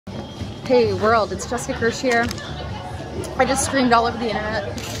Hey world, it's Jessica Kirsh here. I just streamed all over the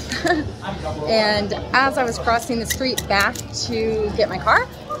internet. And as I was crossing the street back to get my car,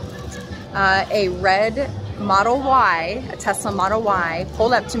 a red Model Y, a Tesla Model Y,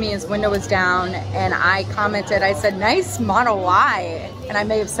 pulled up to me. His window was down, and I commented, I said, "Nice Model Y." And I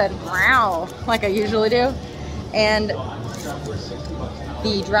may have said, "Wow," like I usually do. And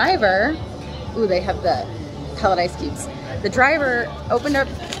the driver, ooh, they have the pellet ice cubes. The driver opened up,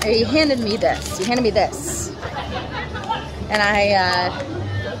 he handed me this. He handed me this. And I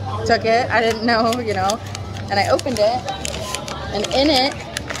took it. I didn't know, you know. And I opened it. And in it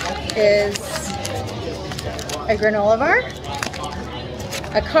is a granola bar,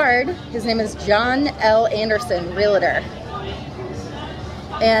 a card. His name is John L. Anderson, realtor.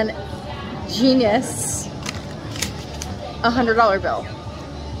 And genius, $100 bill.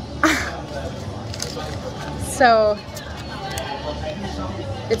 So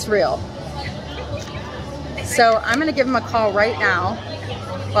it's real. So I'm gonna give him a call right now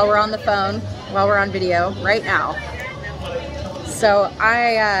while we're on the phone, while we're on video, right now. So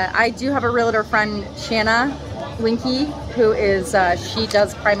I do have a realtor friend, Shanna Winky, who is, she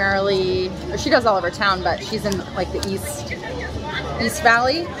does primarily, she does all over town, but she's in like the East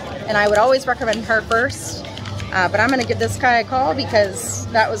Valley, and I would always recommend her first. But I'm gonna give this guy a call because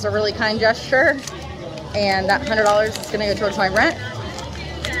that was a really kind gesture. And that $100 is gonna go towards my rent.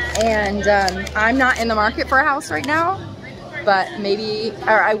 And I'm not in the market for a house right now, but maybe,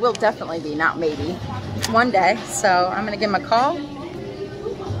 or I will definitely be, not maybe, one day. So I'm gonna give him a call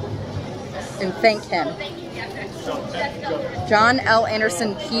and thank him. John L.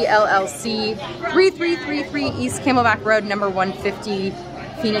 Anderson, PLLC, 3333 East Camelback Road, number 150,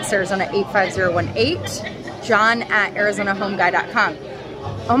 Phoenix, Arizona, 85018. John at ArizonaHomeGuy.com.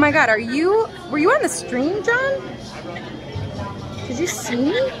 Oh my God, were you on the stream, John? Did you see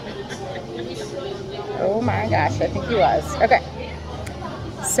me? Oh my gosh, I think he was. Okay.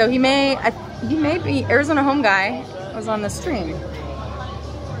 So he may be Arizona Home Guy was on the stream.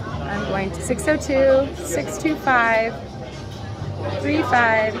 I'm going to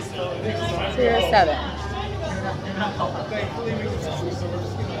 602-625-3507.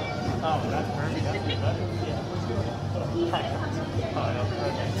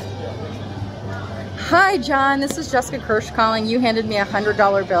 Hi John, this is Jessica Kirsh calling. You handed me a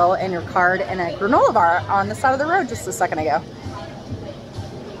 $100 bill and your card and a granola bar on the side of the road just a second ago.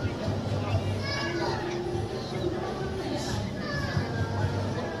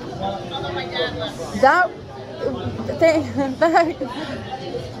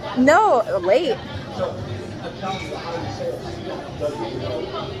 No, late.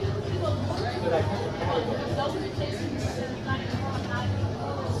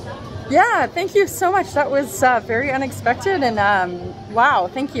 Yeah, thank you so much. That was very unexpected, and wow,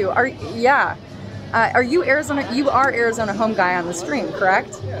 thank you. Are you Arizona? You are Arizona Home Guy on the stream,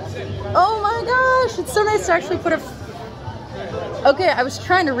 correct? Oh my gosh, it's so nice to actually put a. Okay, I was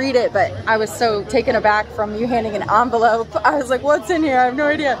trying to read it, but I was so taken aback from you handing an envelope. I was like, "What's in here?" I have no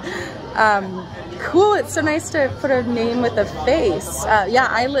idea. Cool. It's so nice to put a name with a face. Yeah,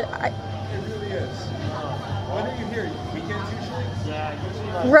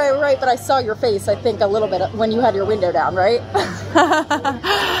 Right, but I saw your face, I think, a little bit when you had your window down, right?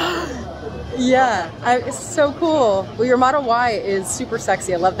 Yeah, it's so cool. Well, your Model Y is super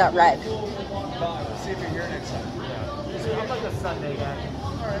sexy. I love that red. See if you're here next time. I'm like a Sunday guy.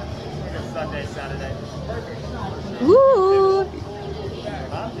 Like a Sunday, Saturday. Perfect. Woo!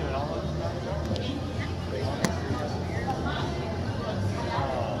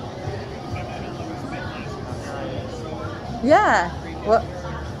 Yeah. Well,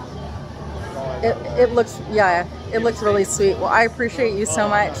 it looks really sweet. Well, I appreciate you so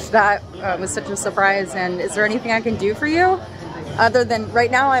much. That was such a surprise. And is there anything I can do for you? Other than right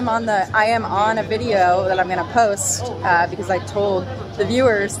now I am on a video that I'm gonna post because I told the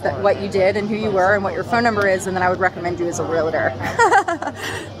viewers that what you did and who you were and what your phone number is, and then I would recommend you as a realtor.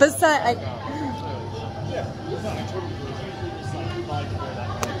 Besides,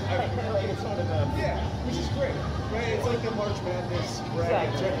 It's like the March Madness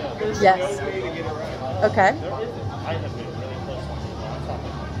bracket. Yes. No way to get it right. Okay. I have been really close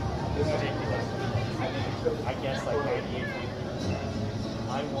to I guess like 98.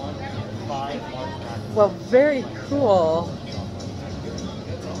 I won 5 March Madness. Well, very cool.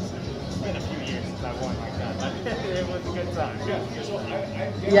 It's been a few years since I won like that. It was a good time.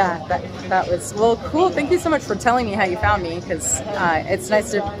 Yeah, that was, well, cool. Thank you so much for telling me how you found me, because it's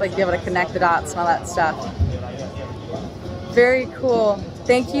nice to like be able to connect the dots and all that stuff. Very cool.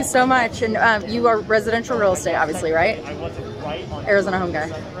 Thank you so much. And you are residential real estate, obviously, right? I wasn't right right on Arizona Home Guy.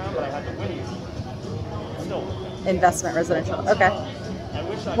 the second round, but I had the winning. Still. Investment residential. Okay. I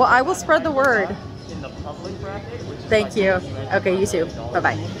wish Well, I will spread the word. in the public bracket, which is Thank you. Okay, you too.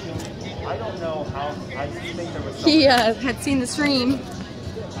 Bye-bye. I don't know how, I think there was He had seen the stream,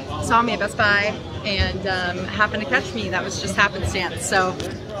 saw me at Best Buy, and happened to catch me. That was just happenstance. So,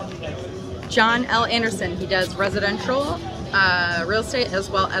 John L. Anderson, he does residential real estate as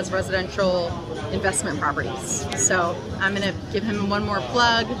well as residential investment properties. So, I'm going to give him one more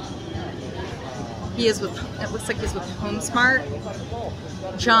plug. He is with, it looks like he's with HomeSmart.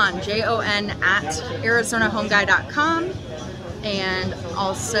 John, Jon, at ArizonaHomeGuy.com. And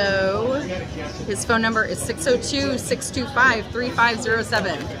also, his phone number is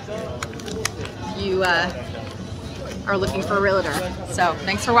 602-625-3507. You are looking for a realtor. So,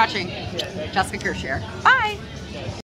 thanks for watching. Jessica Kirsh here. Bye!